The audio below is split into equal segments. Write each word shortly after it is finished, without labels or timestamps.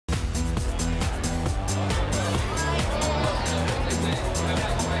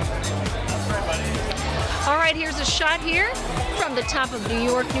a shot here from the top of New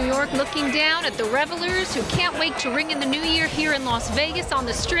York, looking down at the revelers who can't wait to ring in the new year here in Las Vegas on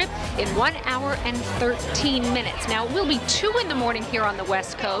the Strip in 1 hour and 13 minutes. Now, it will be 2 in the morning here on the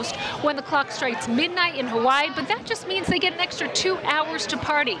West Coast when the clock strikes midnight in Hawaii, but that just means they get an extra 2 hours to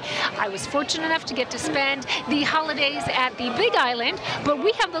party. I was fortunate enough to get to spend the holidays at the Big Island, but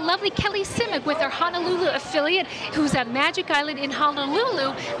we have the lovely Kelly Simic with our Honolulu affiliate, who's at Magic Island in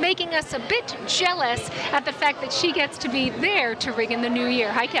Honolulu, making us a bit jealous at the fact that she gets to be there to ring in the new year.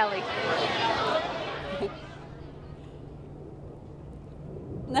 Hi, Kelly.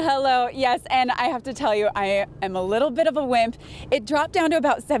 Hello, yes, and I have to tell you, I am a little bit of a wimp. It dropped down to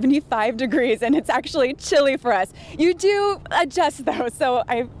about 75 degrees, and it's actually chilly for us. You do adjust, though, so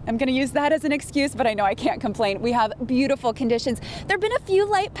I'm going to use that as an excuse, but I know I can't complain. We have beautiful conditions. There have been a few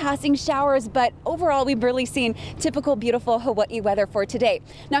light passing showers, but overall, we've really seen typical beautiful Hawaii weather for today.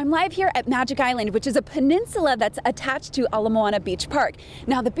 Now, I'm live here at Magic Island, which is a peninsula that's attached to Ala Moana Beach Park.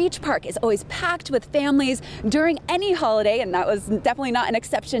 Now, the beach park is always packed with families during any holiday, and that was definitely not an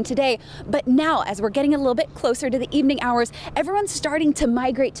exception today. But now, as we're getting a little bit closer to the evening hours, everyone's starting to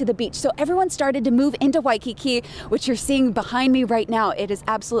migrate to the beach. So everyone started to move into Waikiki, which you're seeing behind me right now. It is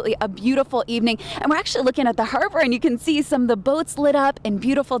absolutely a beautiful evening. And we're actually looking at the harbor, and you can see some of the boats lit up and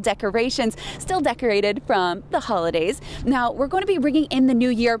beautiful decorations, still decorated from the holidays. Now, we're going to be ringing in the new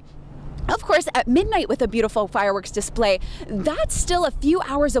year, of course, at midnight with a beautiful fireworks display. That's still a few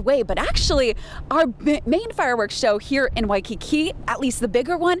hours away, but actually our main fireworks show here in Waikiki, at least the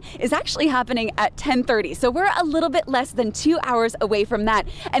bigger one, is actually happening at 10:30. So we're a little bit less than 2 hours away from that,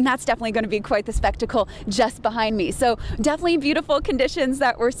 and that's definitely going to be quite the spectacle just behind me. So definitely beautiful conditions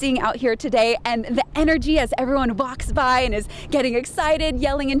that we're seeing out here today, and the energy as everyone walks by and is getting excited,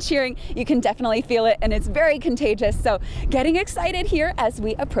 yelling and cheering, you can definitely feel it, and it's very contagious. So getting excited here as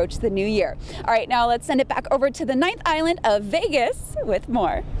we approach the new year. All right, now let's send it back over to the 9th island of Vegas with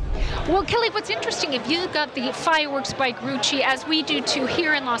more. Well, Kelly, what's interesting, if you got the fireworks by Grucci, as we do too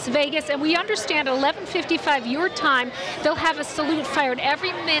here in Las Vegas, and we understand at 11:55 your time, they'll have a salute fired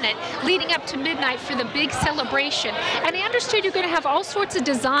every minute leading up to midnight for the big celebration. And I understood you're going to have all sorts of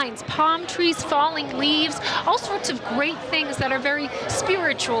designs, palm trees, falling leaves, all sorts of great things that are very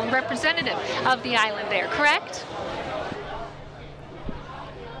spiritual and representative of the island there, correct?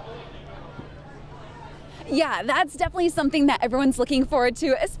 Yeah, that's definitely something that everyone's looking forward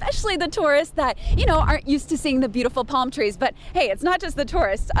to, especially the tourists that, you know, aren't used to seeing the beautiful palm trees. But hey, it's not just the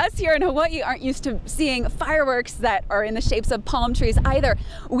tourists. Us here in Hawaii aren't used to seeing fireworks that are in the shapes of palm trees either.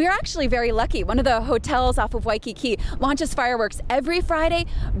 We're actually very lucky. One of the hotels off of Waikiki launches fireworks every Friday,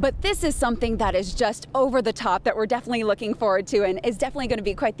 but this is something that is just over the top that we're definitely looking forward to and is definitely going to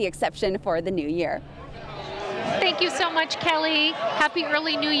be quite the exception for the new year. Thank you so much, Kelly. Happy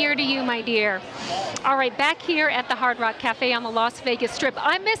early new year to you, my dear. All right, back here at the Hard Rock Cafe on the Las Vegas Strip.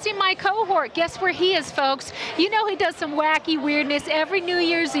 I'm missing my cohort. Guess where he is, folks? You know he does some wacky weirdness every New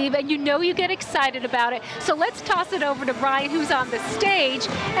Year's Eve, and you know you get excited about it. So let's toss it over to Brian, who's on the stage,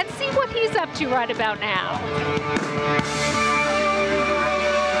 and see what he's up to right about now.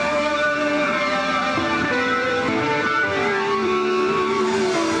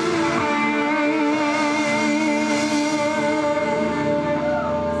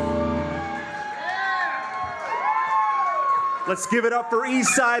 Let's give it up for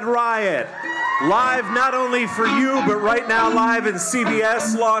East Side Riot. Live not only for you, but right now live in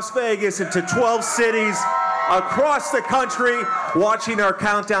CBS Las Vegas into 12 cities across the country, watching our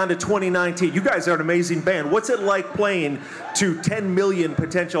countdown to 2019. You guys are an amazing band. What's it like playing to 10 million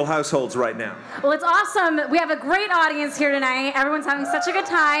potential households right now? Well, it's awesome. We have a great audience here tonight. Everyone's having such a good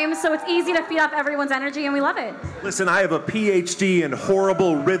time, so it's easy to feed off everyone's energy, and we love it. Listen, I have a PhD in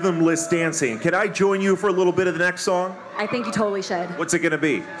horrible rhythmless dancing. Can I join you for a little bit of the next song? I think you totally should. What's it going to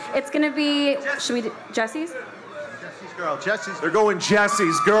be? It's going to be, should we do Jesse's? Jesse's. They're going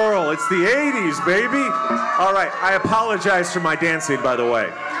Jesse's Girl. It's the 80s, baby. All right, I apologize for my dancing, by the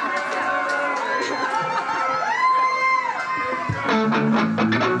way.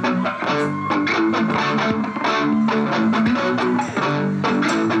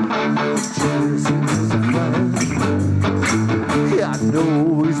 I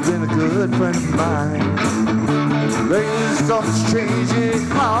know he's been a good friend of mine. Lately something's changing,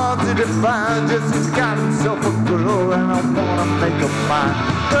 hard to define. Just he's got himself a girl and I wanna make her mine.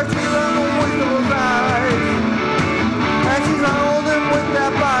 But she's on the window ride, and she's holding with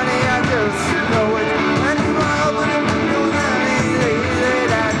that body, I just know it. And she's holding him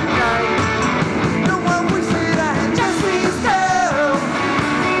late at night. No one wishes I had Jesse's girl.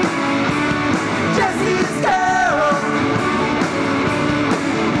 Jesse's girl.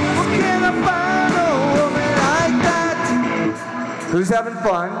 Where can I find a woman like having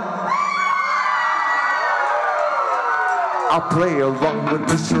fun. I'll play along with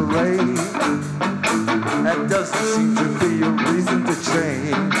the charade. That doesn't seem to be a reason to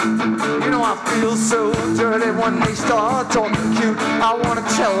change. You know I feel so dirty when they start talking cute. I wanna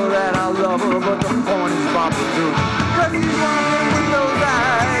tell her that I love her, but the phone is bobbing through. 'Cause he's running with those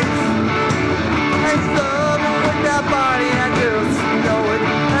eyes, and he's loving with that body, I just know it.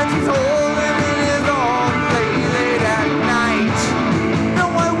 And she's holding in his arms late at night. No,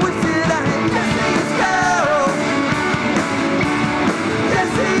 I wish that I had Jesse's girl.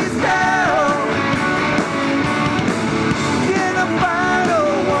 Jesse's girl. Can I find a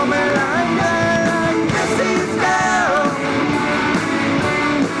woman like that? Like Jesse's girl.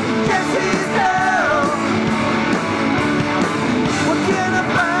 Jesse's girl. Well, can I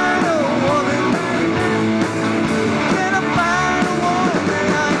find a woman? Can I find a woman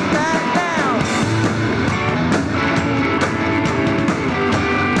like that now?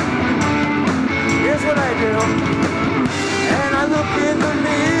 Here's what I do. And I look in the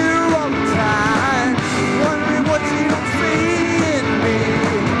mirror all the time, wondering what she don't see in me.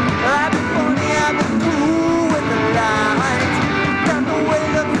 I've been funny, I've been cool with the lines, not the way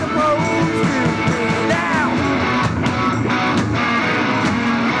I'm supposed to be now.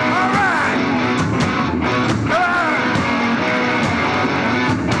 All right. All right.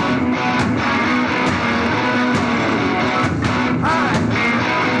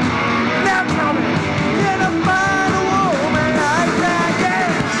 Now tell me, can I find a woman like that? Yeah.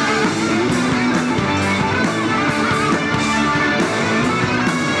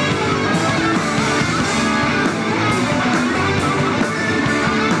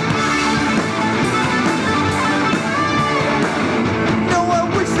 No, I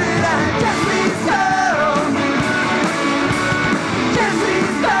wish that I had Jesse's girl.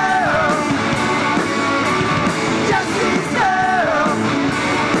 Jesse's girl. Jesse's girl.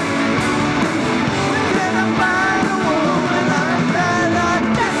 Can I find a woman like that? Like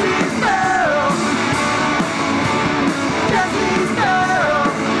Jesse's girl. Jesse's girl.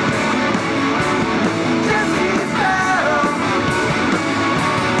 Jesse's girl.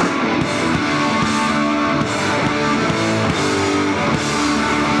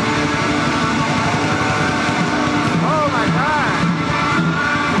 Oh my God.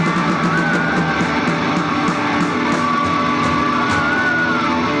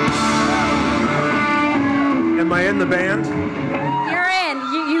 Am I in the band? You're in.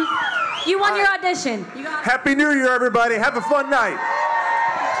 You won your audition. You got Happy New Year, everybody. Have a fun night.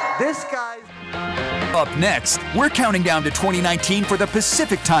 This guy's Up next, we're counting down to 2019 for the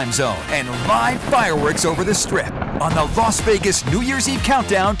Pacific time zone and live fireworks over the Strip on the Las Vegas New Year's Eve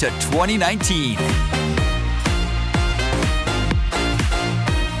countdown to 2019.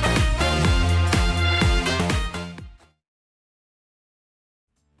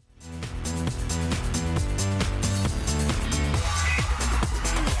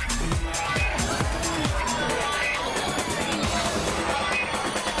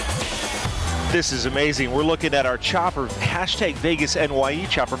 This is amazing. We're looking at our chopper, hashtag Vegas NYE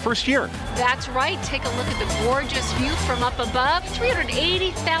chopper, first year. That's right. Take a look at the gorgeous view from up above.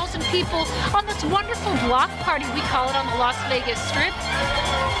 380,000 people on this wonderful block party, we call it, on the Las Vegas Strip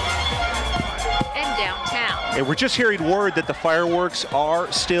and downtown. And we're just hearing word that the fireworks are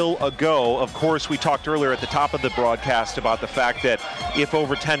still a go. Of course, we talked earlier at the top of the broadcast about the fact that if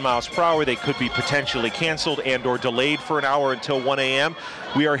over 10 miles per hour, they could be potentially canceled and or delayed for an hour until 1 a.m.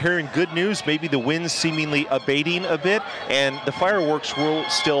 We are hearing good news, maybe the winds seemingly abating a bit, and the fireworks will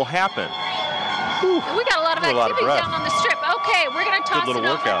still happen. Whew. We got a lot of activity breath. down on the Strip. Okay, we're going to toss it little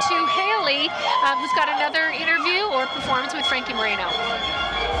over workout. to Haley, who's got another interview or performance with Frankie Moreno.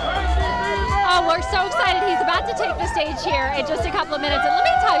 Oh, we're so excited. He's about to take the stage here in just a couple of minutes. And let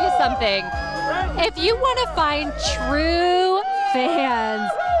me tell you something. If you want to find true fans,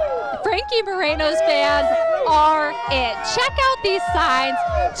 Frankie Moreno's fans are it. Check out these signs.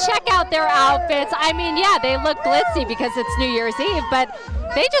 Check out their outfits. I mean, yeah, they look glitzy because it's New Year's Eve, but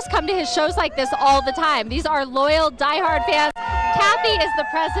they just come to his shows like this all the time. These are loyal, diehard fans. Kathy is the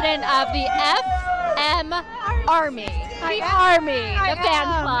president of the FM Army. The Army, the fan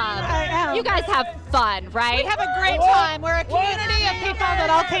club. I am. You guys have fun, right? We have a great time. We're a community of people that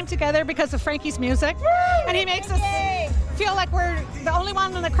all came together because of Frankie's music. And he makes us feel like we're the only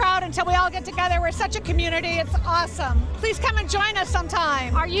one in the crowd until we all get together. We're such a community. It's awesome. Please come and join us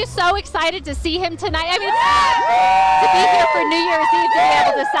sometime. Are you so excited to see him tonight? I mean, to be here for New Year's Eve to be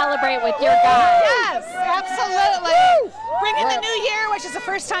able to celebrate with your guys. Yes, absolutely. bring in the new year, which is the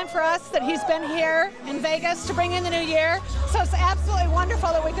first time for us that he's been here in Vegas to bring in the new year. So it's absolutely wonderful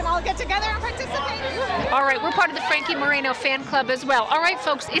that we can all get together and participate. All right, we're part of the Frankie Moreno fan club as well. All right,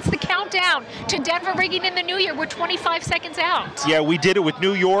 folks, it's the countdown to Denver ringing in the new year. We're 25 seconds out. Yeah, we did it with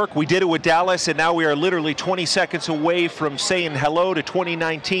New York, we did it with Dallas, and now we are literally 20 seconds away from saying hello to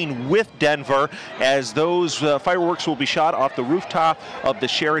 2019 with Denver, as those fireworks will be shot off the rooftop of the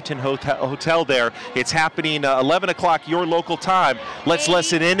Sheraton Hotel there. It's happening 11 o'clock your local time. Let's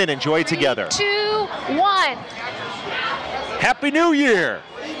listen in and enjoy it together. 3, 2, 1. Happy New Year!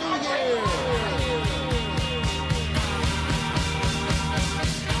 Happy New Year!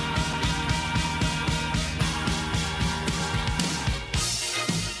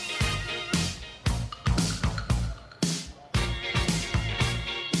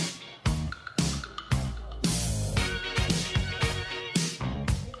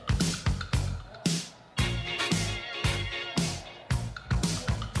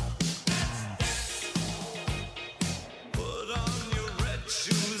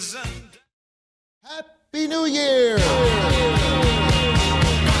 Happy New Year!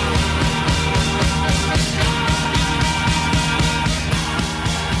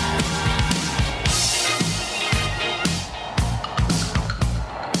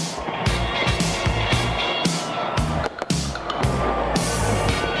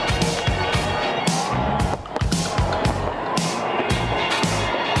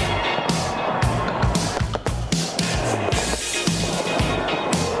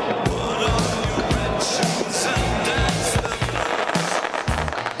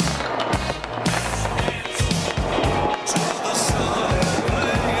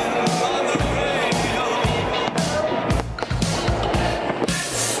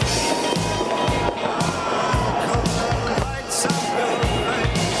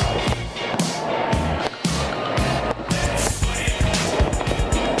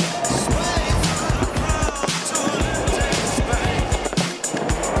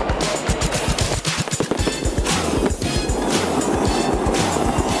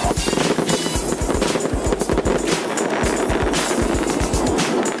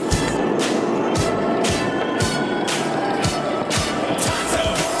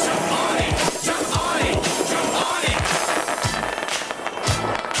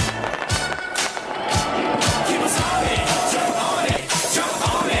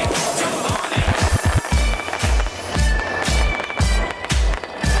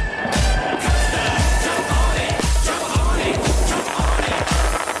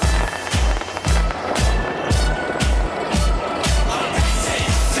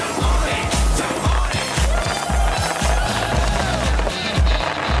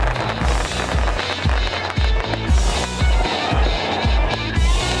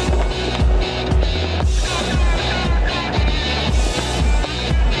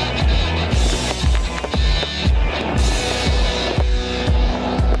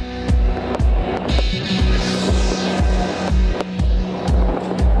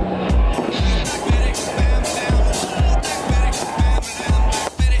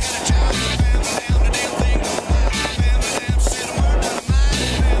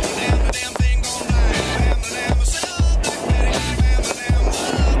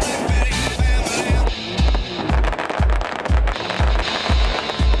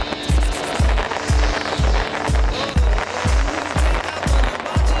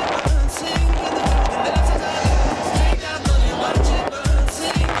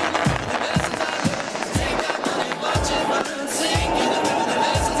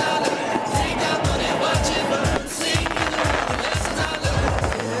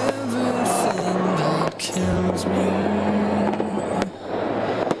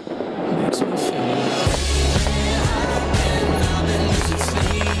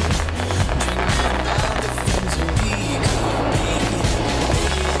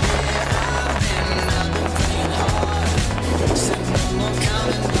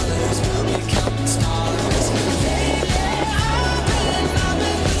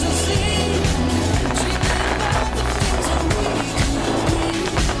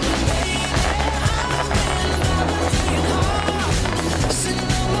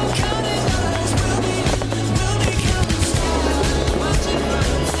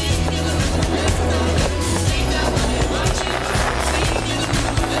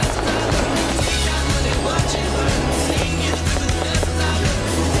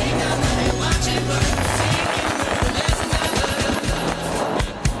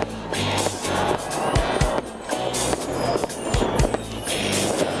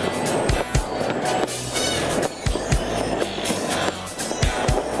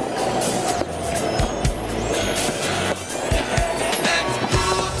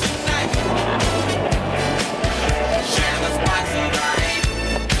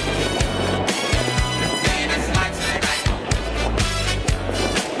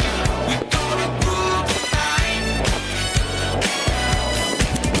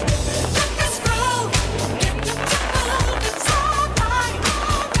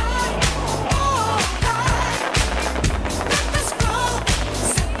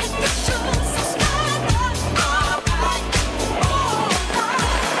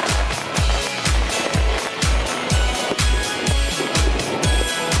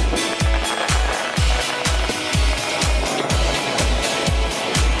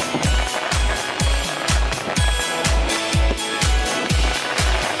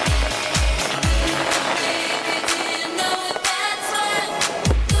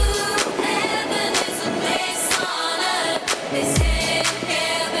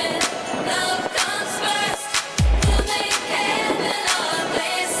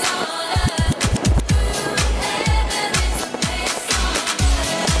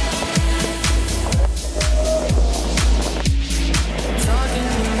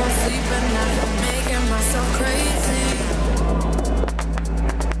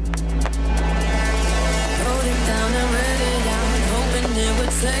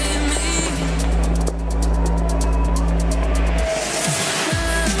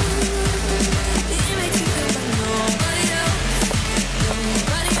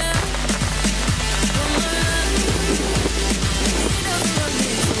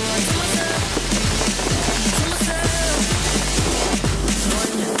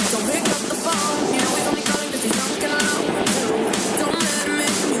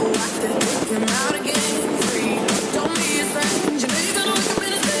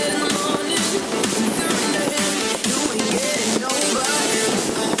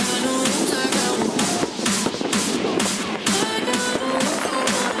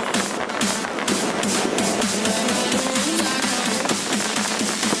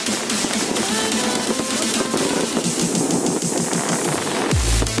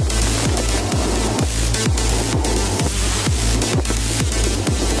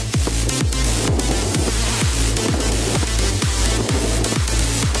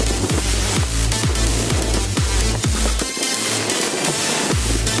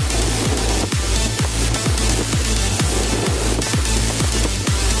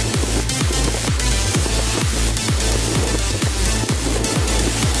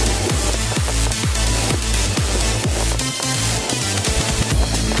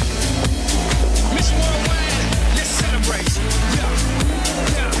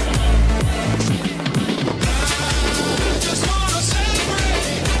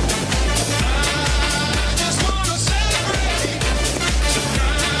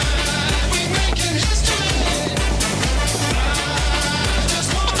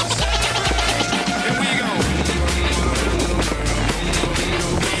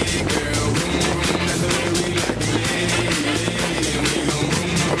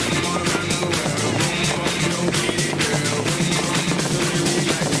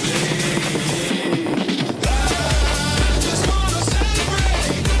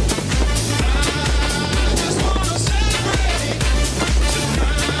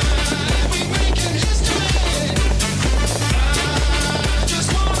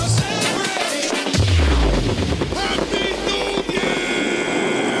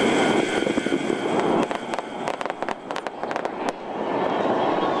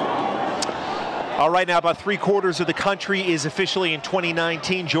 Well, right now, about 3/4 of the country is officially in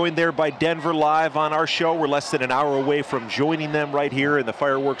 2019, joined there by Denver live on our show. We're less than an hour away from joining them right here, and the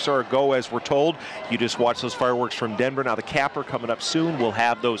fireworks are a go, as we're told. You just watched those fireworks from Denver. Now the capper coming up soon. We'll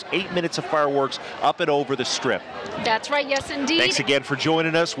have those 8 minutes of fireworks up and over the Strip. That's right, yes indeed. Thanks again for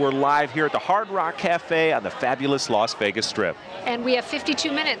joining us. We're live here at the Hard Rock Cafe on the fabulous Las Vegas Strip. And we have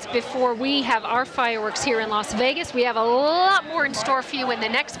 52 minutes before we have our fireworks here in Las Vegas. We have a lot more in store for you in the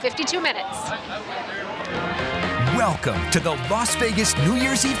next 52 minutes. Welcome to the Las Vegas New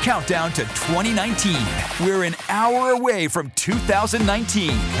Year's Eve countdown to 2019. We're an hour away from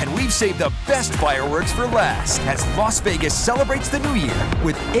 2019, and we've saved the best fireworks for last as Las Vegas celebrates the new year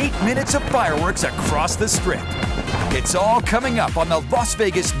with 8 minutes of fireworks across the Strip. It's all coming up on the Las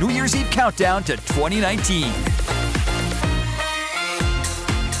Vegas New Year's Eve countdown to 2019.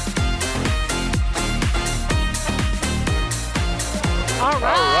 All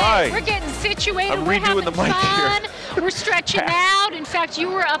right. We're getting situated. I'm We're redoing having the mic fun. here. We're stretching out. In fact, you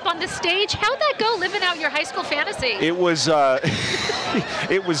were up on the stage. How'd that go, living out your high school fantasy? It was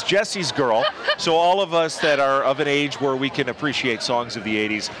it was Jesse's Girl. So all of us that are of an age where we can appreciate songs of the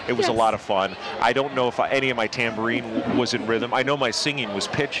 80s, it was a lot of fun. I don't know if any of my tambourine was in rhythm. I know my singing was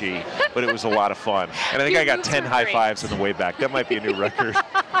pitchy, but it was a lot of fun. And I think I got 10 high fives on the way back. That might be a new record.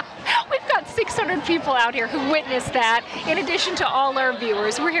 We've got 600 people out here who witnessed that, in addition to all our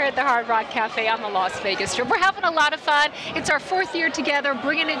viewers. We're here at the Hard Rock Cafe on the Las Vegas Strip. We're having a lot of fun. It's our 4th year together,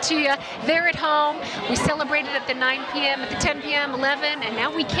 bringing it to you there at home. We celebrated at the 9 p.m., at the 10 p.m., 11, and now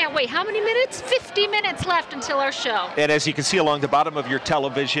we can't wait. How many minutes? 50 minutes left until our show. And as you can see along the bottom of your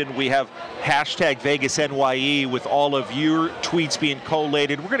television, we have hashtag Vegas NYE with all of your tweets being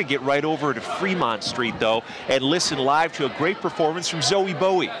collated. We're going to get right over to Fremont Street, though, and listen live to a great performance from Zoe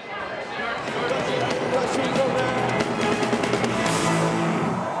Bowie.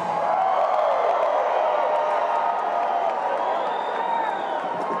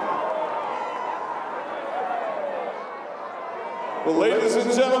 Well, ladies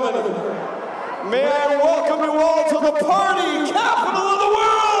and gentlemen, may I welcome you all to the party capital of the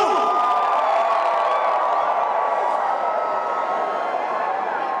world!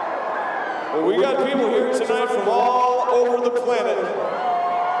 Well, we got people here tonight from all over the planet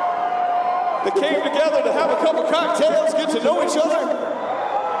that came together to have a couple cocktails, get to know each other.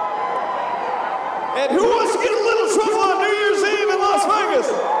 And who wants to get a little trouble on New Year's Eve in Las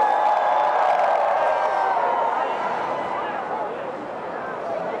Vegas?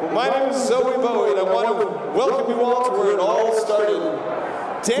 Well, my name is Zoe Bowie, and I want to welcome you all to where it all started.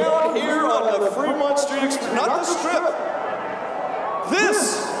 Down here on the Fremont Street Express, not the Strip.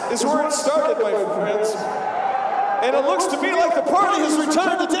 This is where it started, my friends. And it looks to me like the party has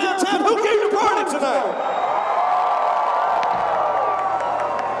returned to downtown. Who came to party tonight?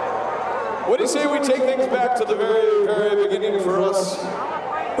 What do you say we take things back to the very, very beginning for us?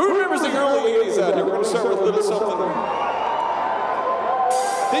 Who remembers the early 80s out here? We're going to start with a little something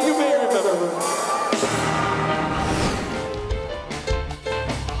that you may remember.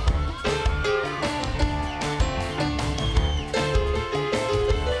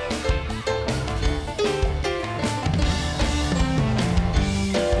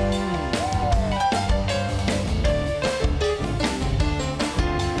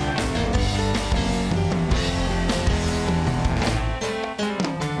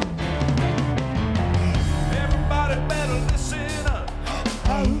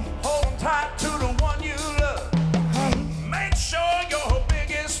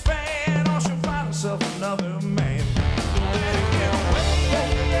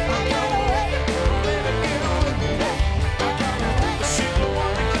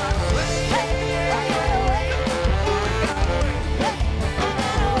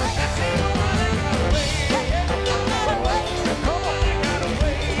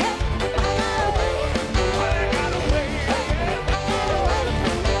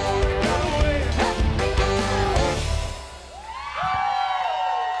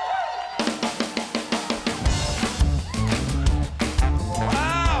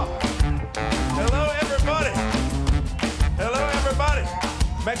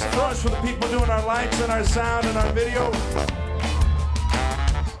 For the people doing our lights and our sound and our video.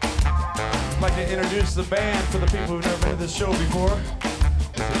 I'd like to introduce the band for the people who've never been to this show before.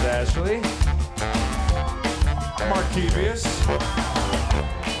 This is Ashley, Markevius,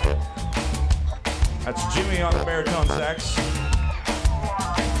 that's Jimmy on the baritone sax,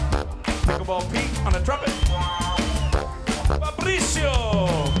 Pickleball Pete on the trumpet, Fabricio,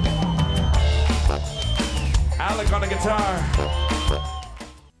 Alec on the guitar.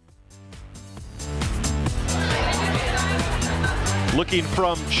 Looking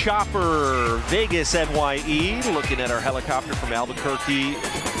from Chopper, Vegas, NYE, looking at our helicopter from Albuquerque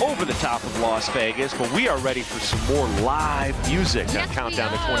over the top of Las Vegas, but we are ready for some more live music on Countdown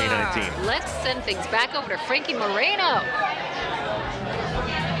to 2019. Let's send things back over to Frankie Moreno.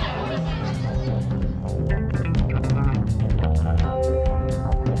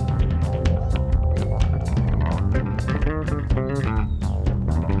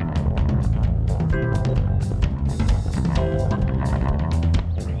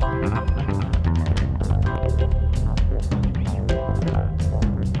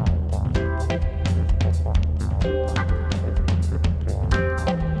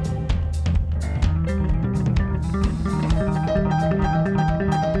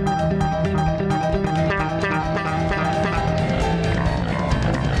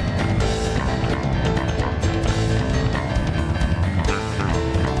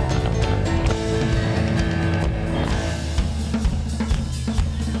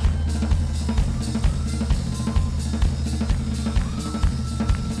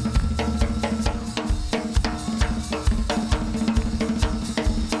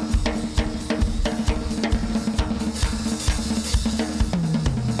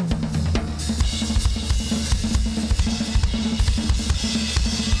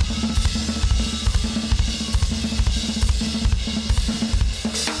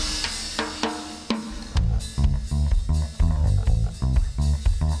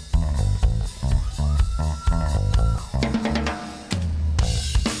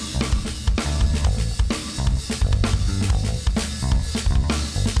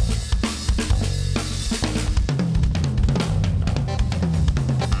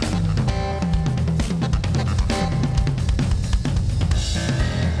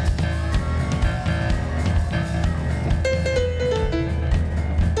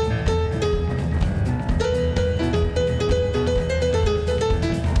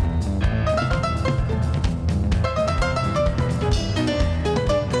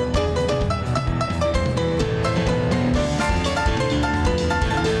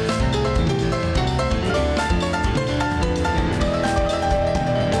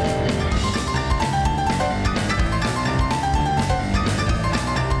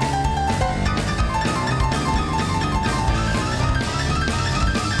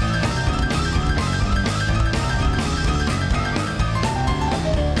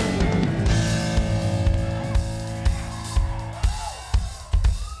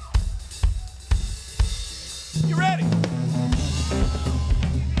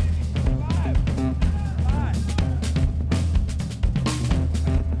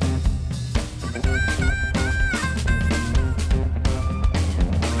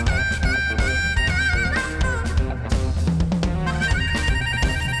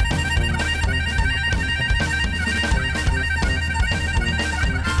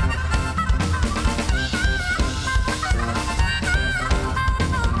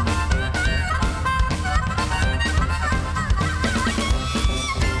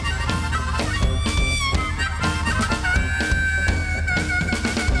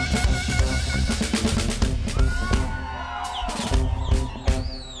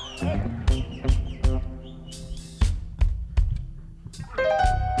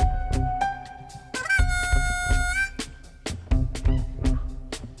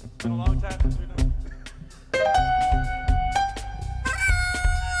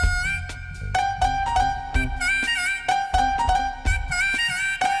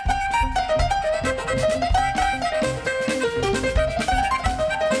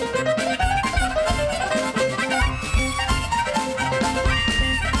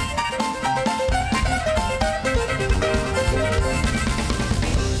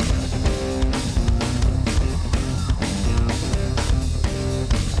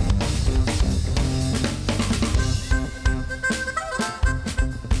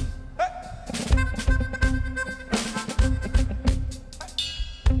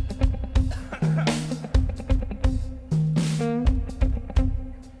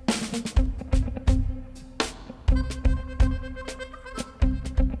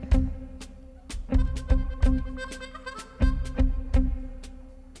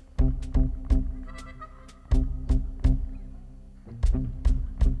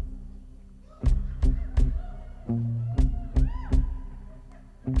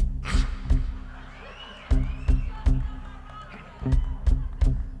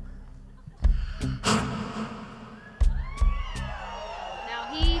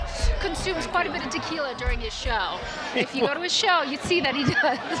 consumes quite a bit of tequila during his show. If you go to his show, you'd see that he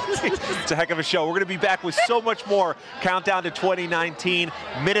does. It's a heck of a show. We're going to be back with so much more. Countdown to 2019,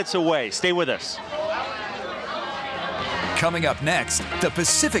 minutes away. Stay with us. Coming up next, the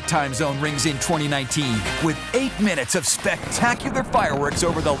Pacific time zone rings in 2019 with 8 minutes of spectacular fireworks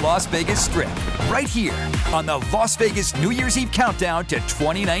over the Las Vegas Strip, right here on the Las Vegas New Year's Eve Countdown to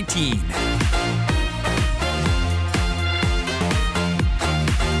 2019.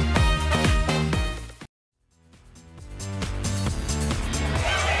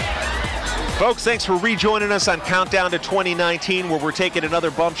 Folks, thanks for rejoining us on Countdown to 2019, where we're taking another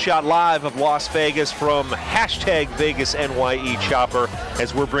bump shot live of Las Vegas from #Vegas NYE Chopper,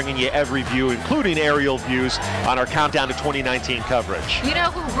 as we're bringing you every view, including aerial views, on our Countdown to 2019 coverage. You know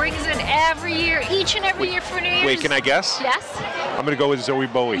who brings it every year, each and every year for New Year's? Wait, can I guess? Yes. I'm going to go with Zoe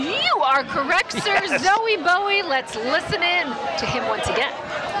Bowie. You are correct, sir. Yes. Zoe Bowie. Let's listen in to him once again.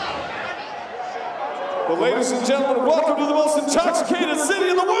 Well, ladies and gentlemen, welcome to the most intoxicated city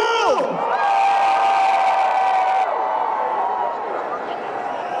in the world!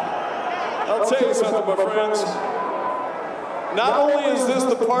 I'll tell you something, my friends. Not only is this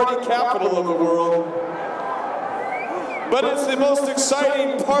the party capital of the world, but it's the most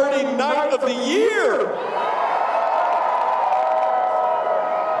exciting party night of the year!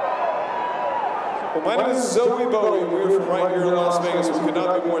 Well, my name is Zoe Bowie, and we're from right here in Las Vegas. We could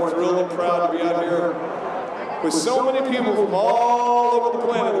not be more thrilled and proud to be out here with so many people from all over the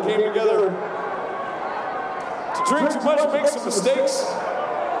planet that came together to drink too much and make some mistakes.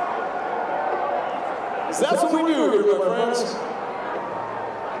 Because that's what we do here, my friends.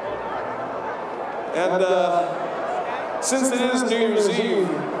 And since it is New Year's Eve,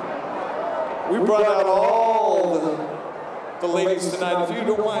 we brought out all the ladies tonight. If you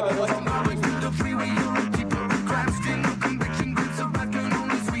don't mind, I'd like to...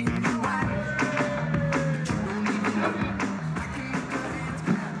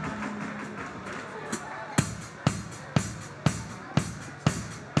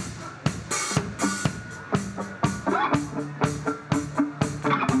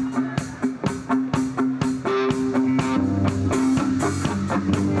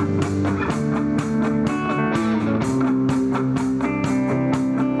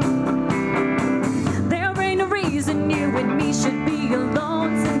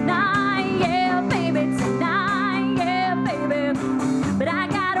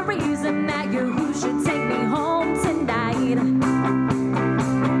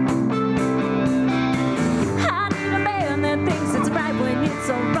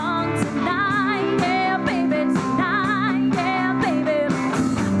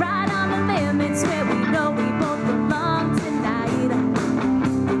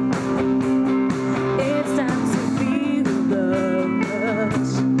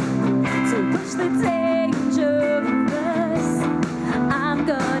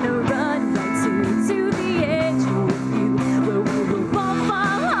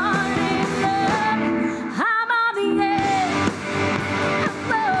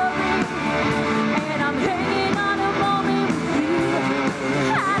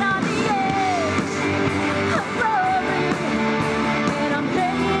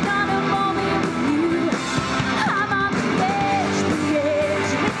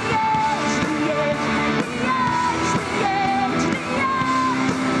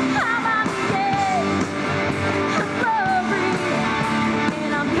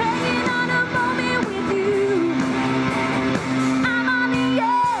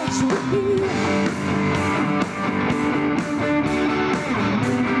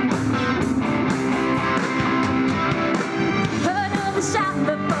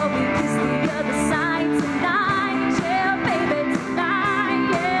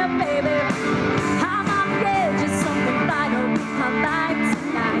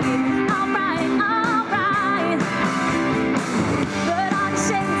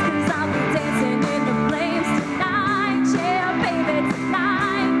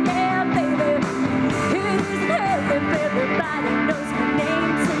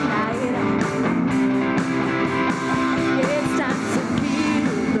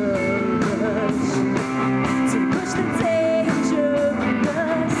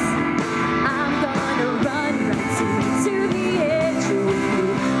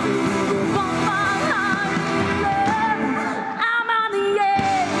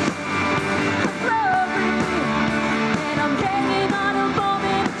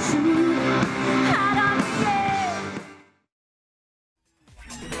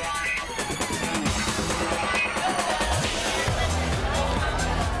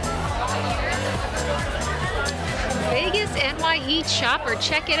 NYE Chopper.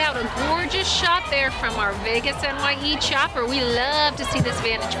 Check it out, a gorgeous shot there from our Vegas NYE Chopper. We love to see this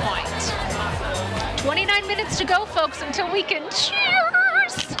vantage point. 29 minutes to go, folks, until we can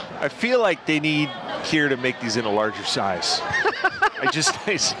cheers. I feel like they need here to make these in a larger size.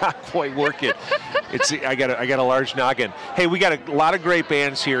 It's not quite working. I got a large noggin. Hey, we got a lot of great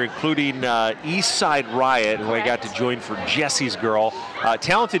bands here, including East Side Riot, who I got to join for Jesse's Girl.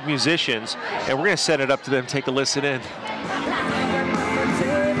 Talented musicians, and we're going to set it up to them. Take a listen in.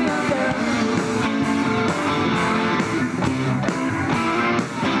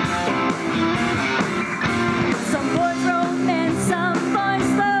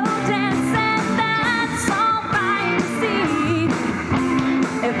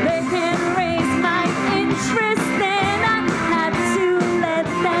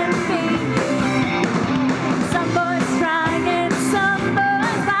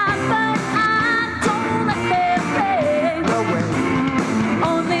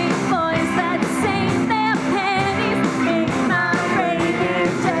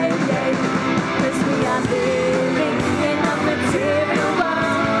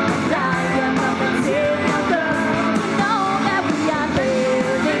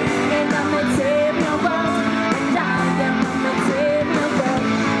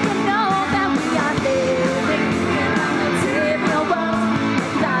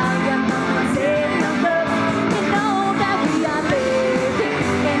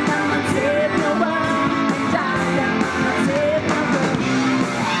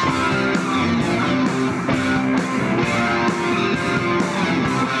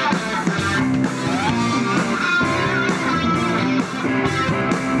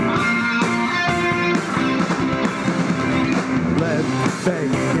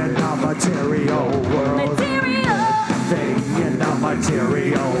 A material world. Fake in a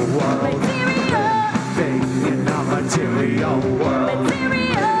material world. Material. Fake in a material world.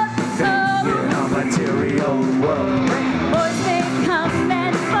 Material. Fake in a material world.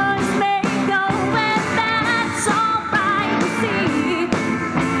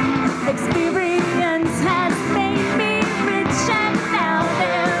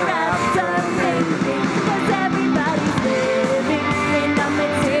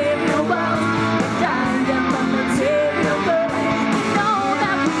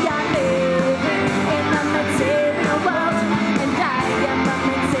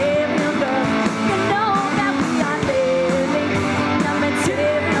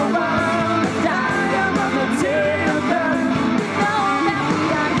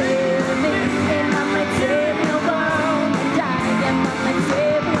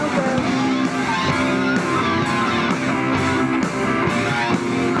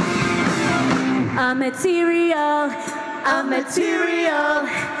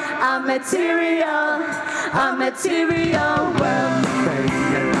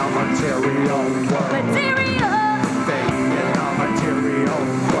 Material. Fake in a material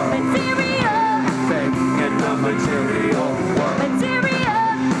world. Material. Fake in a material world. Material.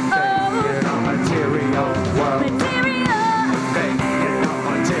 In a material world. Material. Fake in a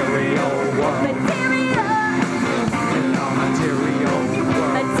material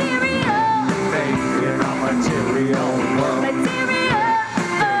world. Material.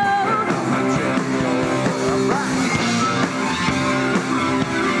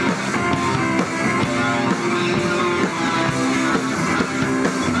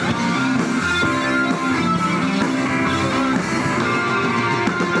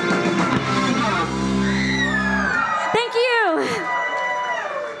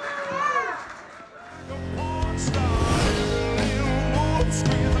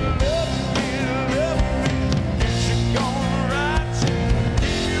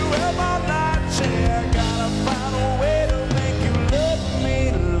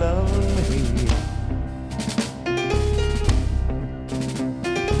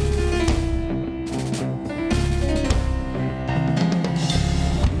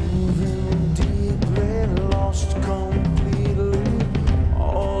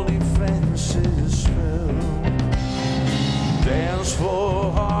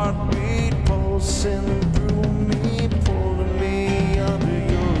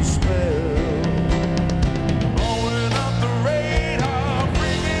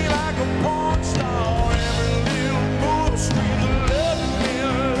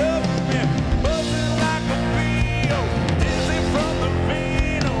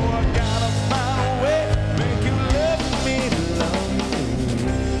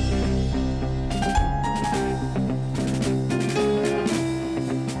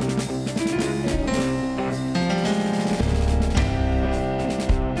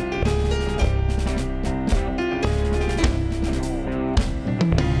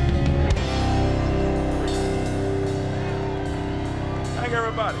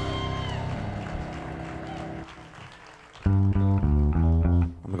 Everybody.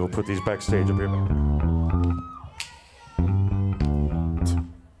 I'm gonna go put these backstage up here.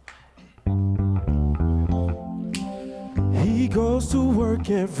 to work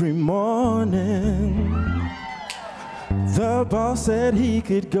every morning. The boss said he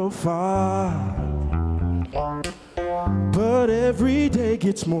could go far, but every day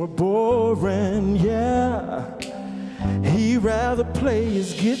gets more boring, yeah. He'd rather play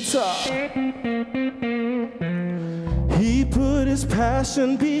his guitar. He put his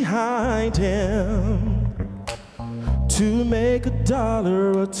passion behind him to make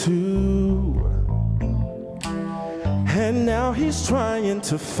 $1 or $2. And now he's trying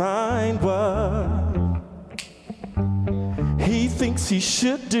to find what he thinks he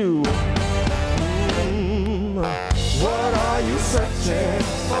should do. What are you searching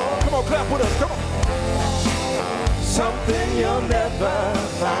for? Come on, clap with us, come on. Something you'll never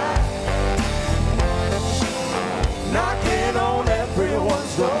find, knocking on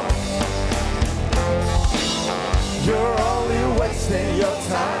everyone's door. You're only wasting your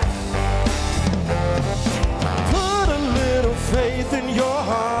time. Put a little faith in your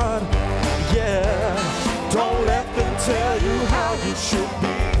heart, yeah. Don't let them tell you how you should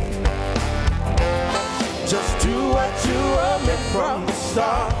be. Just do what you were meant from the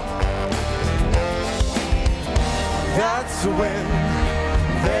start. That's when,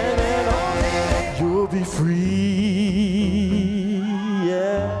 then and only, you'll be free,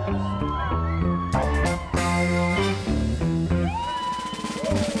 yeah.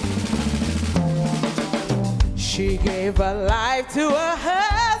 She gave her life to her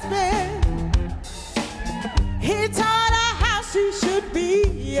husband. He taught her how she should be,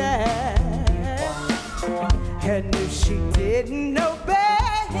 yeah. And if she didn't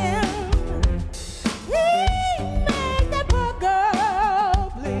obey him, he made that poor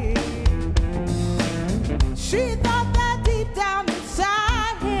girl bleed. She thought that deep down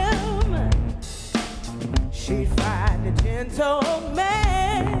inside him, she'd find a gentle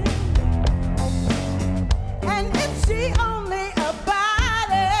man. And if she only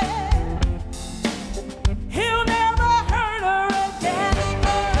abided, he'll never hurt her again.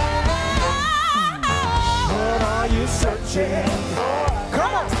 What are you searching for?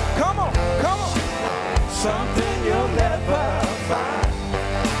 Come on, come on, come on. Something you'll never find,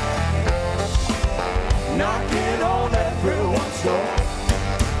 knocking on everyone's door.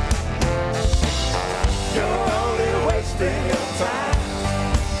 You're only wasting your time.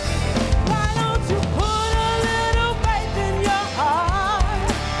 Why don't you put a little faith in your heart?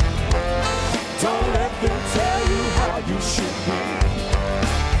 Don't let them tell you how you should be.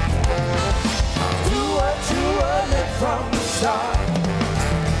 Do what you were meant from the start.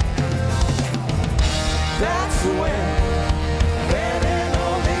 That's when, then and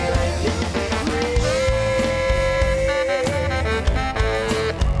only then you'll be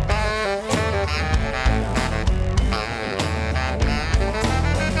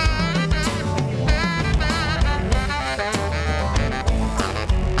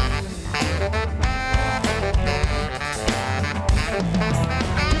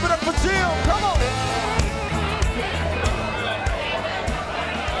Give it up for Jill, come on.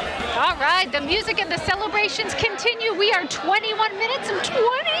 All right, the music and the celebrations continue. We are 21 minutes and 20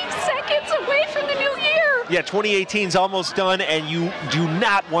 seconds away from the new year. Yeah, 2018 is almost done, and you do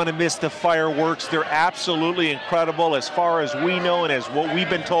not want to miss the fireworks. They're absolutely incredible. As far as we know and as what we've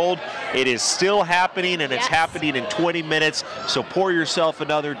been told, it is still happening, and it's happening in 20 minutes. So pour yourself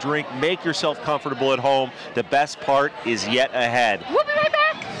another drink. Make yourself comfortable at home. The best part is yet ahead. We'll be right back.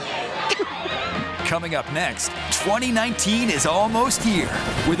 Coming up next, 2019 is almost here,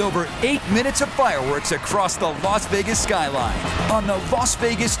 with over 8 minutes of fireworks across the Las Vegas skyline on the Las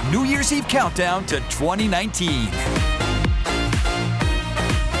Vegas New Year's Eve countdown to 2019.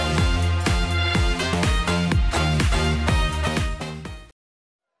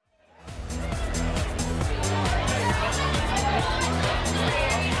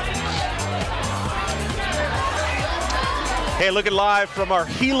 Hey, looking live from our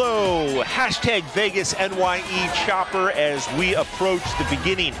Hilo #Vegas NYE chopper as we approach the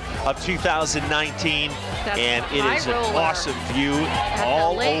beginning of 2019. And it is an awesome view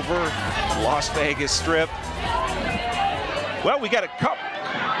all over Las Vegas Strip. Well, we got a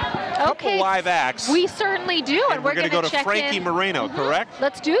couple live acts. We certainly do, and we're going to go to Frankie Moreno, correct?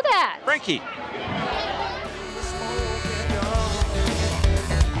 Let's do that. Frankie.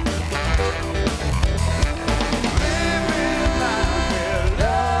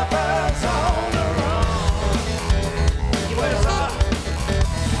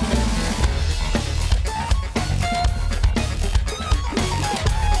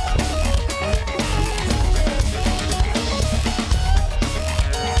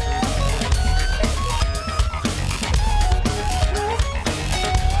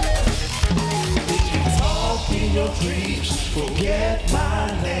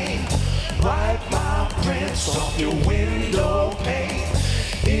 off your window pane.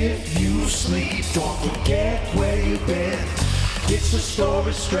 If you sleep, don't forget where you've been. Get the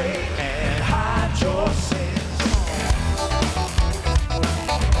story straight and hide your sins.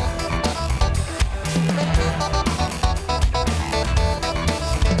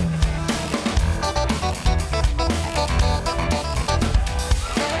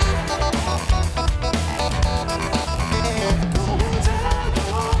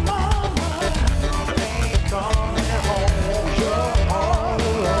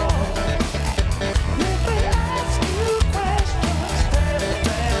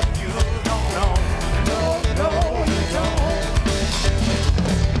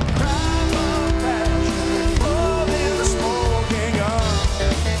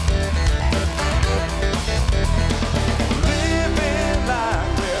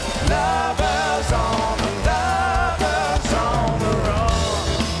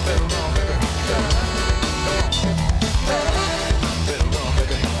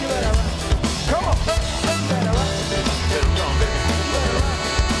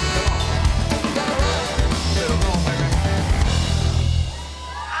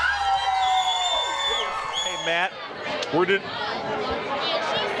 Where did...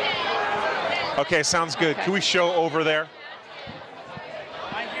 Okay, sounds good. Can we show over there?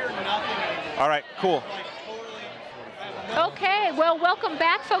 I hear nothing. All right, cool. Okay, well, welcome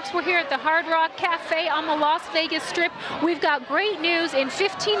back, folks. We're here at the Hard Rock Cafe on the Las Vegas Strip. We've got great news. In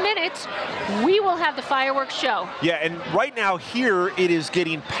 15 minutes, we will have the fireworks show. Yeah, and right now here it is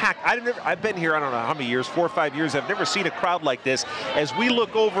getting packed. I've been here, I don't know how many years, 4 or 5 years. I've never seen a crowd like this. As we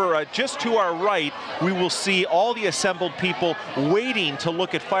look over just to our right, we will see all the assembled people waiting to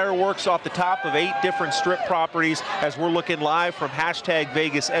look at fireworks off the top of 8 different strip properties as we're looking live from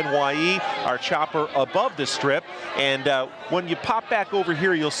 #VegasNYE, our chopper above the strip. And when you pop back over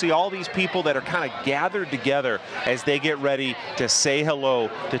here, you'll see all these people that are kind of gathered together as they get ready to say hello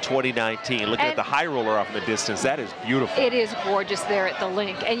to 2019. Looking at the high roller off in the distance, that is beautiful. It is gorgeous there at the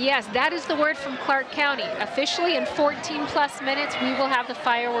link. And yes, that is the word from Clark County. Officially in 14+ minutes, we will have the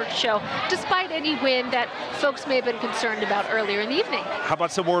fireworks show, despite any wind that folks may have been concerned about earlier in the evening. How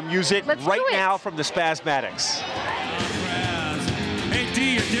about some more music right now from the Spasmatics? Hey,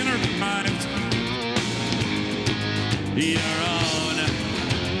 D, your dinner arrived. Your own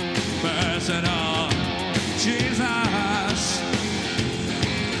personal Jesus.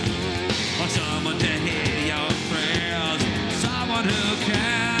 For someone to hear your prayers, someone who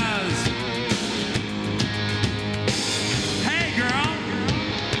cares. Hey, girl,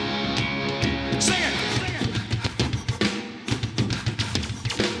 sing it.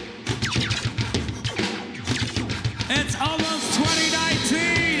 It's almost 2019.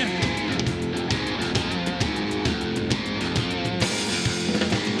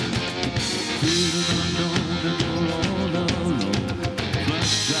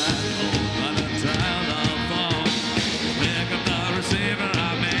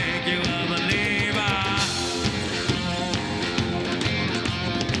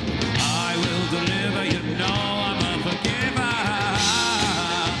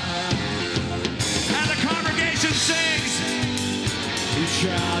 Try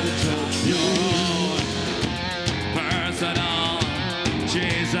to touch your own personal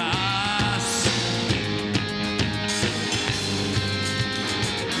Jesus.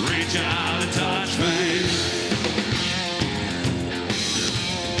 Reach out and touch me.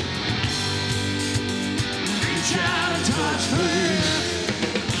 Reach out and touch me.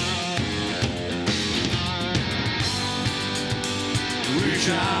 Reach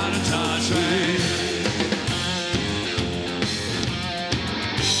out and touch me.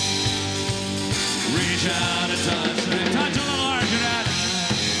 Reach out and touch me. Touch a little larger than that.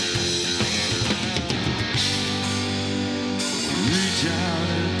 Reach out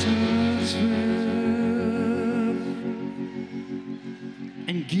and touch me.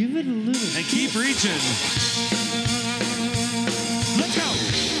 And give it a little. And keep reaching. Let's go.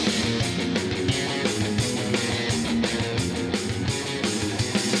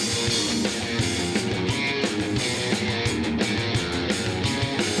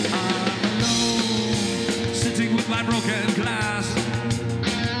 My broken glass,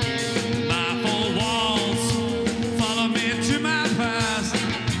 my four walls follow me to my past.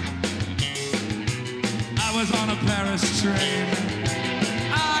 I was on a Paris train,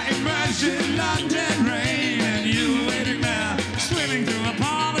 I emerged in London rain, and you were waiting there, swimming through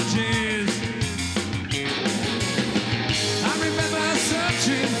apologies. I remember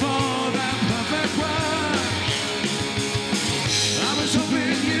searching for that perfect word. I was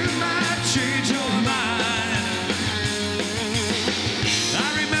hoping you might change your mind. I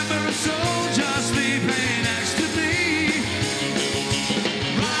remember a soldier sleeping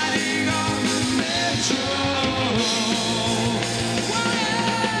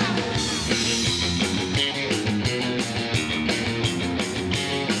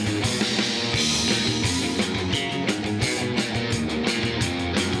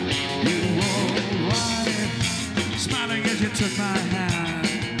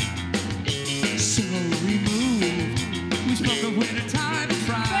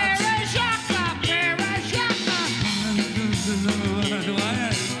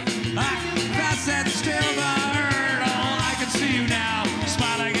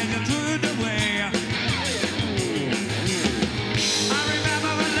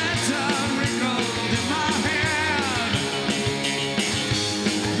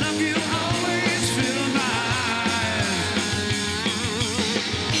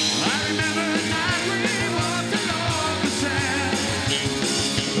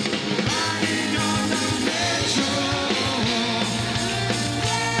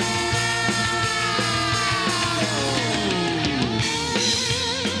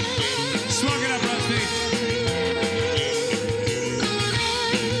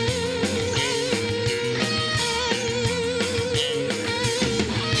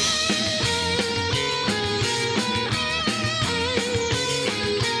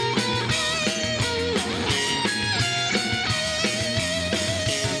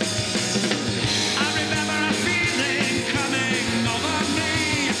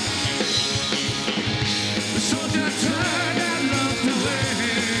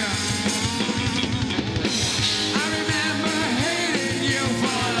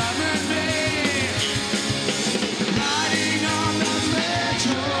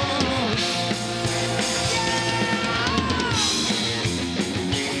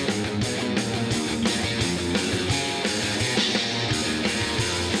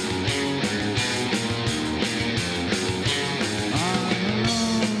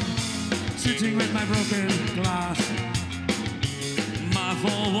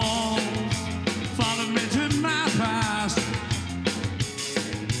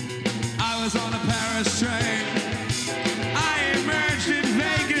I was on a Paris train. I emerged in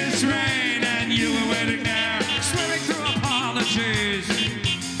Vegas rain, and you were waiting there, swimming through apologies.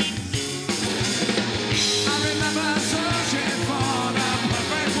 I remember searching for the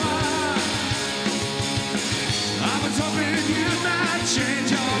perfect one. I was hoping you might change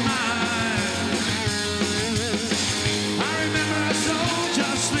your mind. I remember a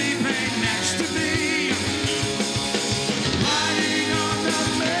soldier sleeping next to me, riding on the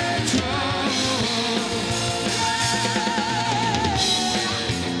metro.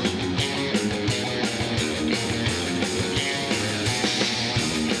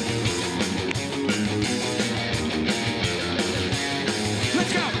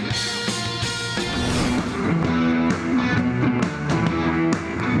 Let's go.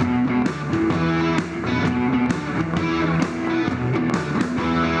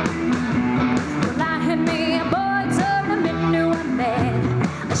 Well, I had me a boy, turned him into a man.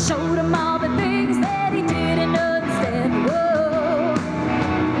 I showed him all the things that he didn't understand. Whoa.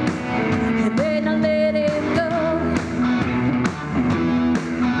 And then I let him go.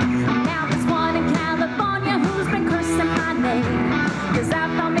 Now there's one in California who's been cursing my name, 'cause I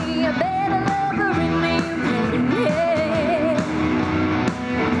found me a better lover in the UK. Yeah.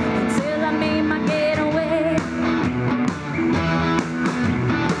 Until I made my getaway.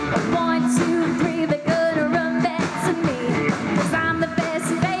 1, 2, 3, they're gonna run back to me, 'cause I'm the best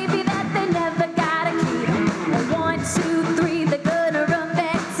baby that they never gotta keep. 1, 2, 3, they're gonna run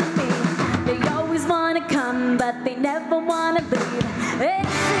back to me. They always wanna come, but they never wanna leave.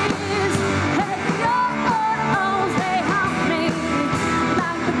 Exes, hey, oh, they haunt me.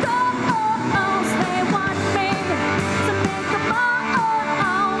 Like the ghosts, they want me to make them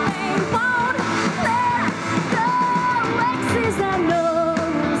all they won't let go. Exes, I know.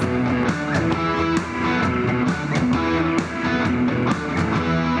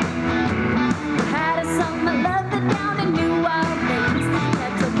 Had a summer lover down in New Orleans.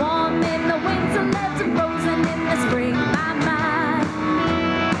 Kept her warm in the winter, left her frozen in the spring. My mind,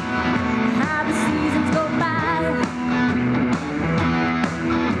 how the seasons go by.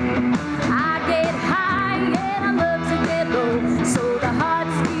 I get high and I love to get low, so the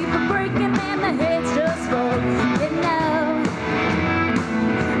hearts keep breaking and the heads just roll. You know,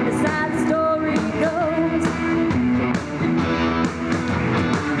 that's how the story goes.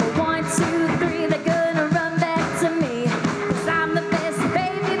 1, 2, 3, they're gonna run back to me, 'cause I'm the best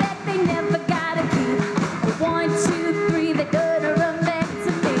baby that they never gotta keep. 1, 2, 3, they're gonna run back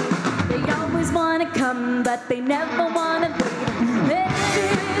to me. They always wanna come, but they never wanna leave.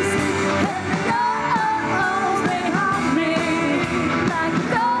 Exes, and the ghosts, they haunt me. Like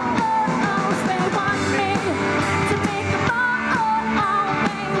ghosts, they want me to make them all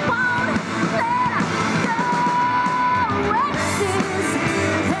they won't let go. Exes,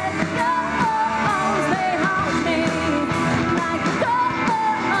 and the ghosts, they haunt me. Like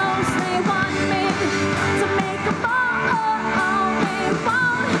ghosts, they want me to make them all they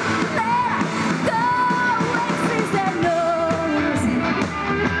won't let go. Exes that knows.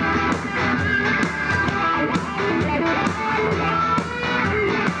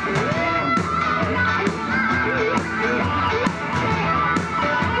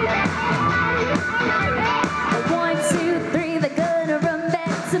 One, 2, 3, they're gonna run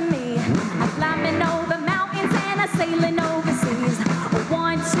back to me. I'm climbing over mountains and I'm sailing overseas.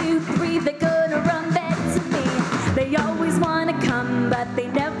 1, 2, 3, they're gonna run back to me. They always wanna come, but they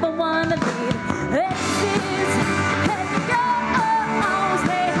never wanna leave. Exes, and the ghosts,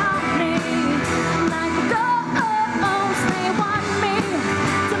 they haunt me. Like the ghosts, they want me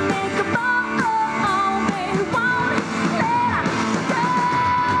to make them all they won't let go.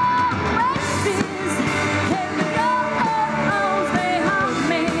 Exes, and the ghosts, they haunt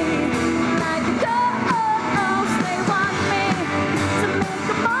me. Like the ghosts, they want me to make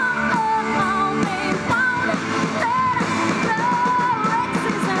them all they won't let go.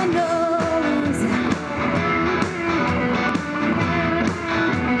 Exes, I knows.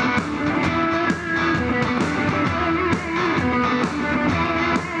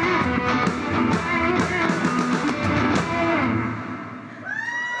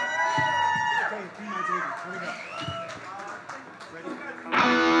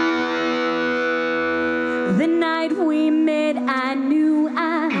 The night we met, I knew I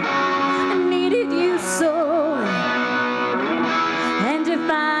needed you so. And if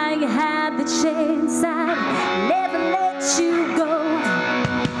I had the chance, I'd never let you go.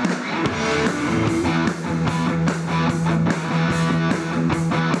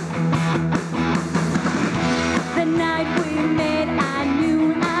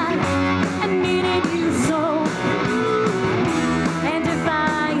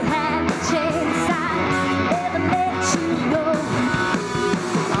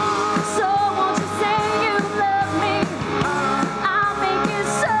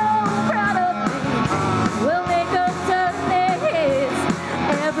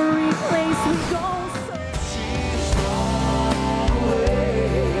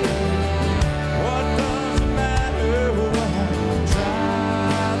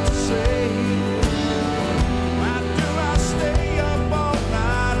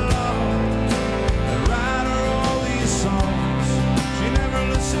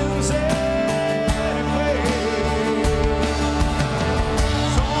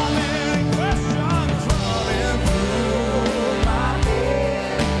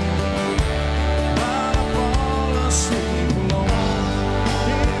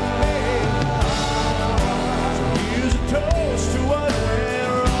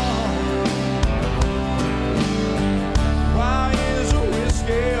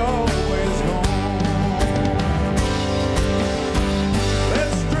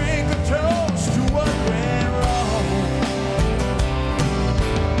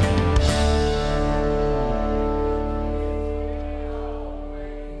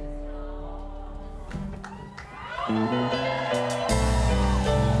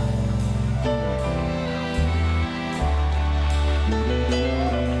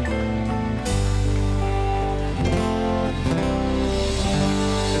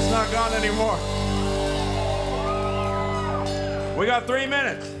 It's not gone anymore. We got 3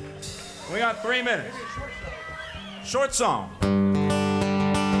 minutes. We got 3 minutes. Short song.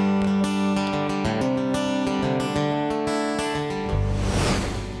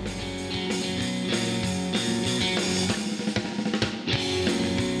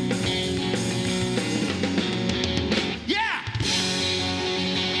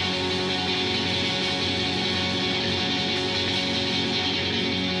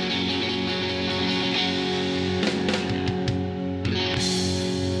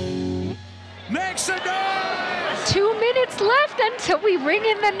 Make some noise! 2 minutes left until we ring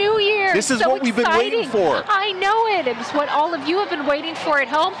in the new year. This is So what we've been waiting exciting. for. I know it. It's what all of you have been waiting for at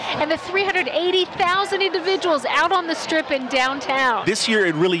home, and the 380,000 individuals out on the Strip in downtown. This year,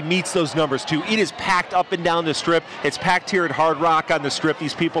 it really meets those numbers, too. It is packed up and down the Strip. It's packed here at Hard Rock on the Strip.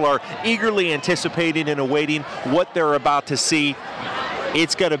 These people are eagerly anticipating and awaiting what they're about to see.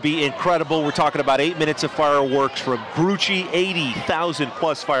 It's going to be incredible. We're talking about 8 minutes of fireworks from Grucci, 80,000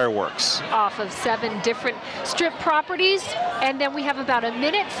 plus fireworks. Off of 7 different Strip properties, and then we have about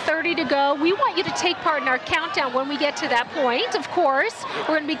 1:30 to go. We want you to take part in our countdown when we get to that point, of course.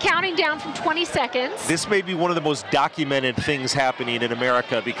 We're going to be counting down from 20 seconds. This may be one of the most documented things happening in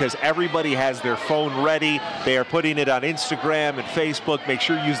America because everybody has their phone ready. They are putting it on Instagram and Facebook. Make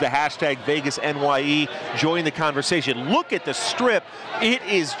sure you use the hashtag VegasNYE. Join the conversation. Look at the Strip. It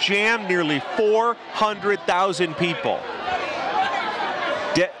is jammed, nearly 400,000 people.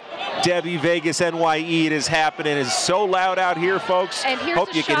 Debbie, Vegas, NYE, it is happening. It is so loud out here, folks. And here's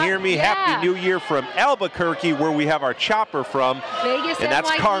Hope a you can shot. hear me. Yeah. Happy New Year from Albuquerque, where we have our chopper from. Vegas, and that's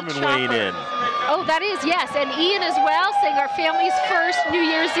NYE Carmen chopper. weighing in. Oh, that is, yes. And Ian as well, saying our family's first New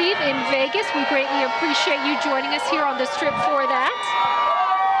Year's Eve in Vegas. We greatly appreciate you joining us here on the Strip for that.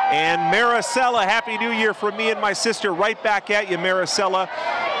 And Maricela, Happy New Year from me and my sister. Right back at you, Maricela.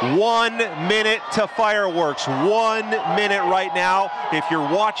 1 minute to fireworks. 1 minute right now. If you're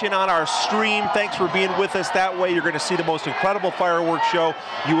watching on our stream, thanks for being with us that way. You're going to see the most incredible fireworks show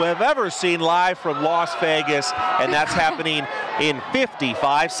you have ever seen live from Las Vegas, and that's happening in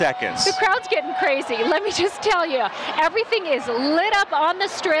 55 seconds. The crowd's getting crazy. Let me just tell you, everything is lit up on the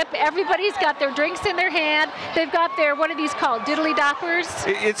Strip. Everybody's got their drinks in their hand. They've got their, what are these called, diddly doppers?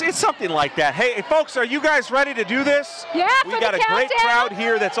 It's something like that. Hey, folks, are you guys ready to do this? Yeah, we got a great crowd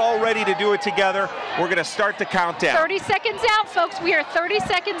here that's all ready to do it together. We're going to start the countdown. 30 seconds out, folks. We are 30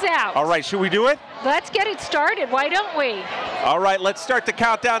 seconds out. All right, should we do it? Let's get it started. Why don't we? All right, let's start the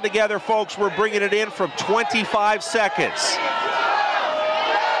countdown together, folks. We're bringing it in from 25 seconds.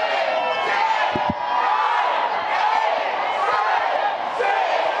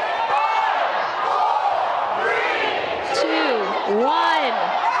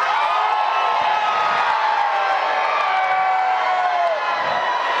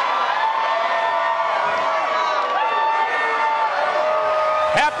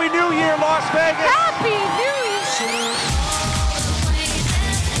 Happy New Year, Las Vegas! Happy New Year!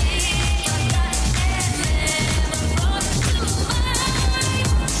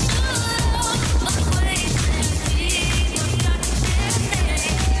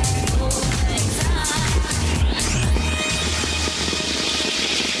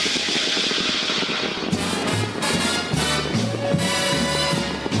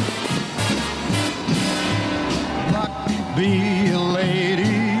 Be a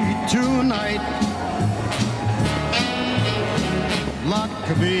lady tonight. Luck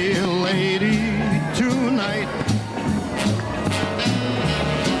be a lady tonight.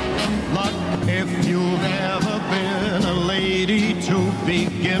 Luck if you've ever been a lady to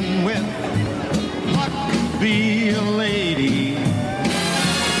begin with. Luck be a lady.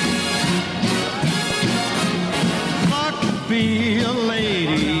 Luck be a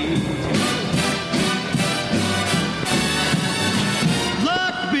lady.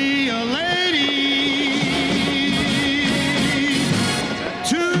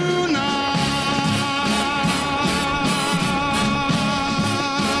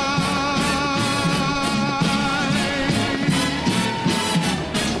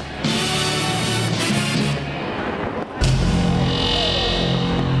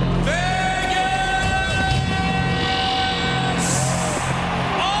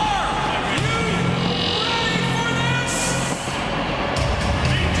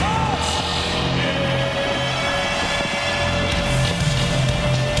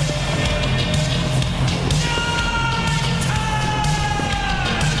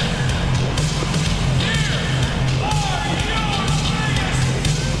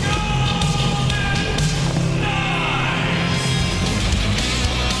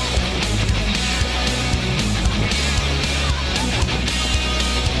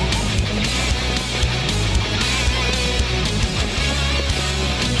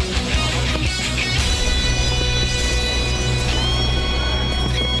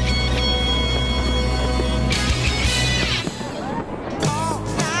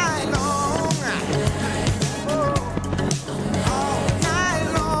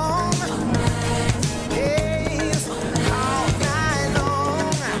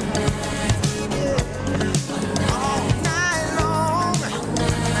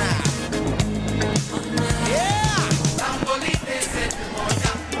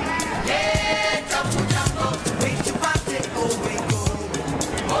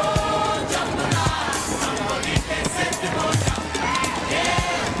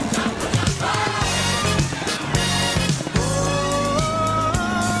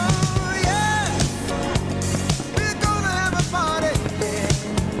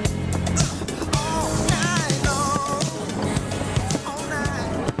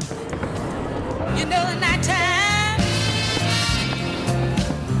 You know the nighttime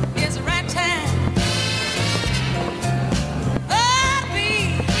is the right time. Oh,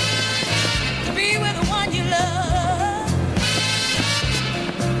 to be with the one you love.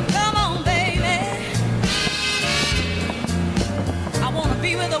 Come on, baby. I wanna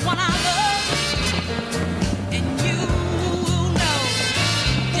be with the one I love. And you know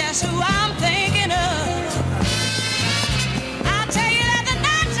just who I'm thinking of. I'll tell you that the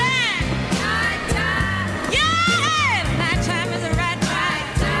nighttime, yeah, the nighttime is the right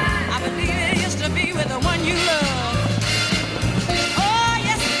time. I believe it is to be with the one you love. Oh,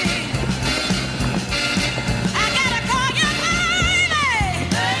 yes it is. I gotta call you baby.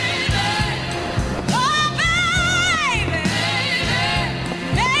 Oh, baby.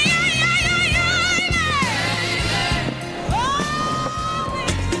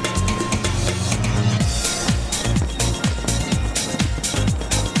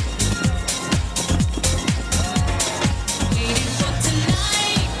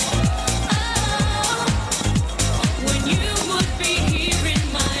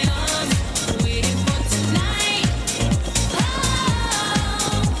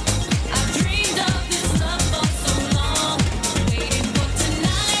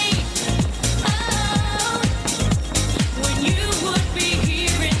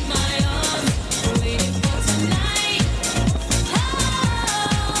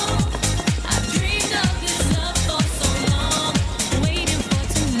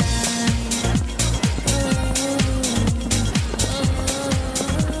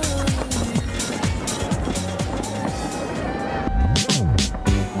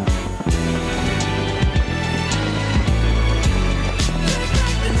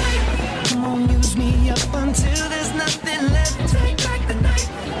 Come on, use me up until there's nothing left. Take back the night.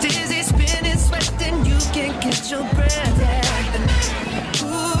 Dizzy, spinning, sweating, you can't catch your breath. Take back the night.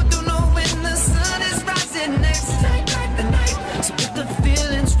 Ooh, don't know when the sun is rising next. Take back the night. So if the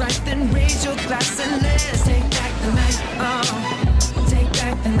feeling's right, then raise your glass and let's take back the night. Oh, take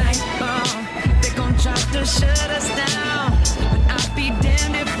back the night. Oh, they gon' try to shut us down, but I'll be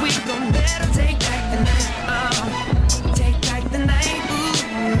damned if we gon' let them take back the night. Oh, take back the night.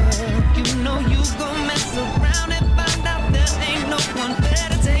 Ooh, you know you gon' mess around and find out there ain't no one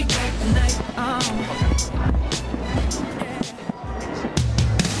better. Take back the night. Oh.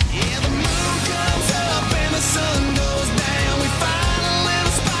 Yeah, the moon comes up and the sun goes down. We find a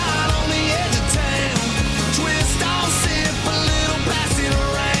little spot on the edge of town. Twist on, sip a little, pass it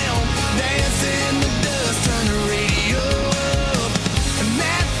around. Dance in the dust, turn the radio up. And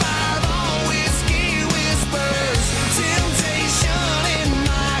that fireball whiskey whispers temptation in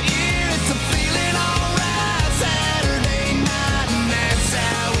my ear. It's a feeling alright Saturday night, and that's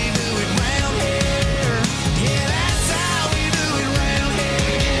how we do it round here. Yeah, that's how we do it round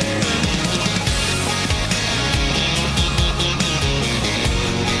here.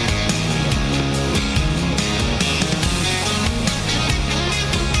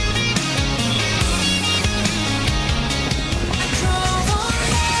 I drove all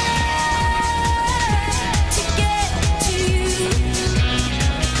night to get to you.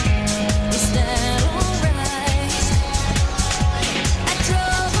 Is that alright? I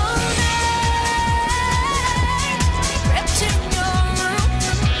drove all night, crept in your room.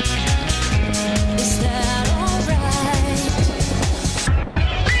 Is that alright?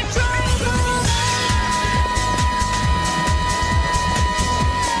 I drove all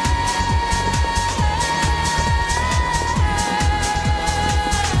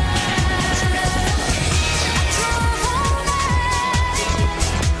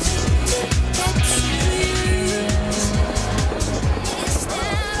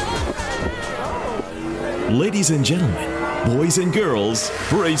Ladies and gentlemen, boys and girls,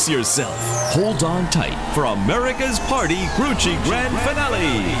 brace yourself. Hold on tight for America's Party Grucci Grand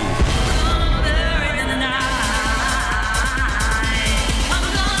Finale.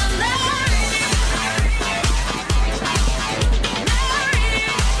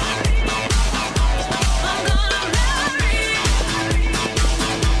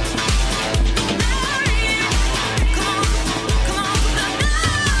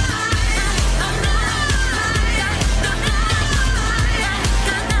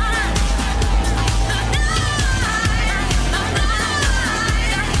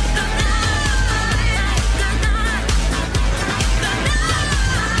 the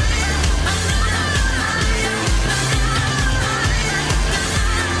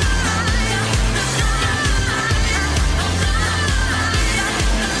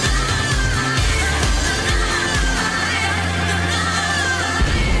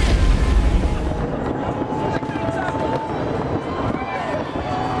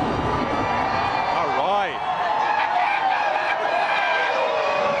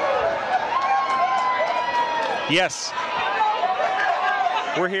Yes.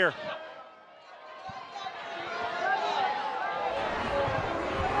 We're here.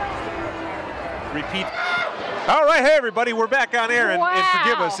 Repeat. All right, hey everybody, we're back on air, and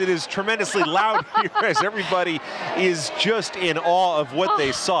forgive us, it is tremendously loud here as everybody is just in awe of what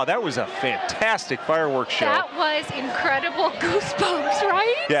they saw. That was a fantastic fireworks show. That was incredible. Goosebumps,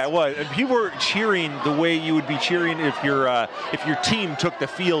 right? Yeah, it was. And people were cheering the way you would be cheering if your team took the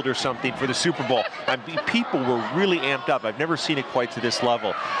field or something for the Super Bowl. I mean, people were really amped up. I've never seen it quite to this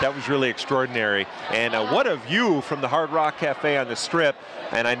level. That was really extraordinary. And what a view from the Hard Rock Cafe on the Strip.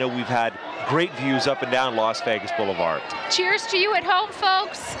 And I know we've had great views up and down Las Vegas Boulevard. Cheers to you at home,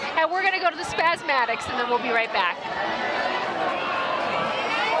 folks. And we're going to go to the Spasmatics, and then we'll be right back.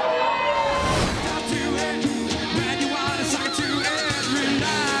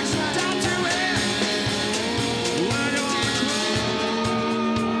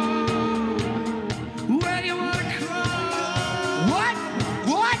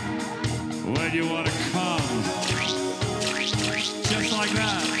 What? Where do you want to come? Just like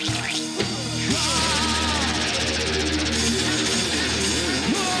that.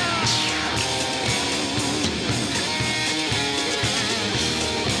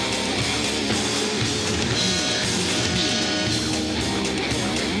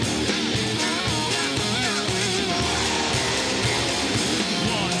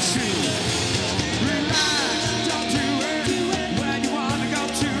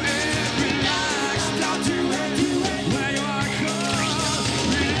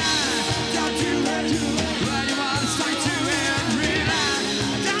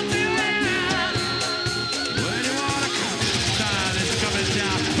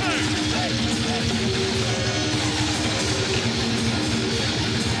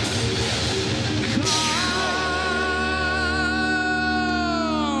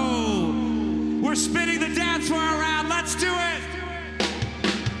 We're spinning the dance floor around. Let's do it.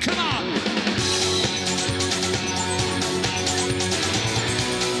 Come on.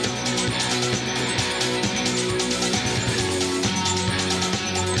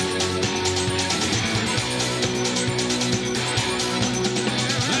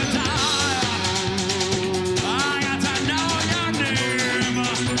 And I got to know your name.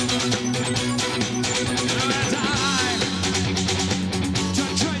 And I to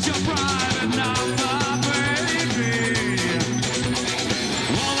trade your private number, baby.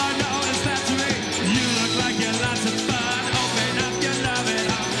 All I know is that to me, you look like you're lots of fun. Open up your loving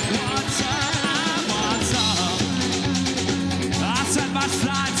up. What's up? I set my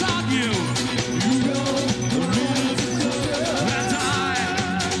sights on you. You know the rules. And I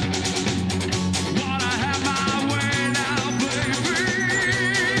wanna have my way now, baby.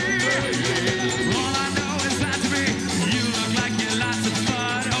 All I know is that to me, you look like you're lots of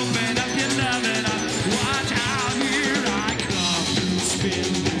fun. Open up your loving up. Watch out, here I come. Spin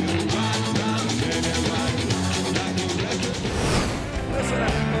right round, baby, right like a record.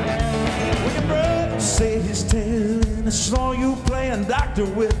 When your brother say his tale and I saw you playing doctor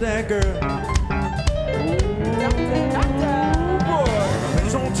with that girl. Boy,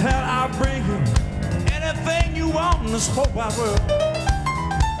 please don't tell, I'll bring you anything you want in this whole wide world.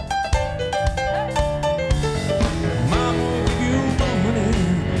 Mama will give you money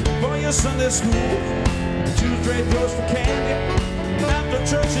for your Sunday school, 2 straight doors for candy. After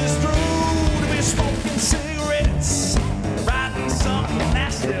church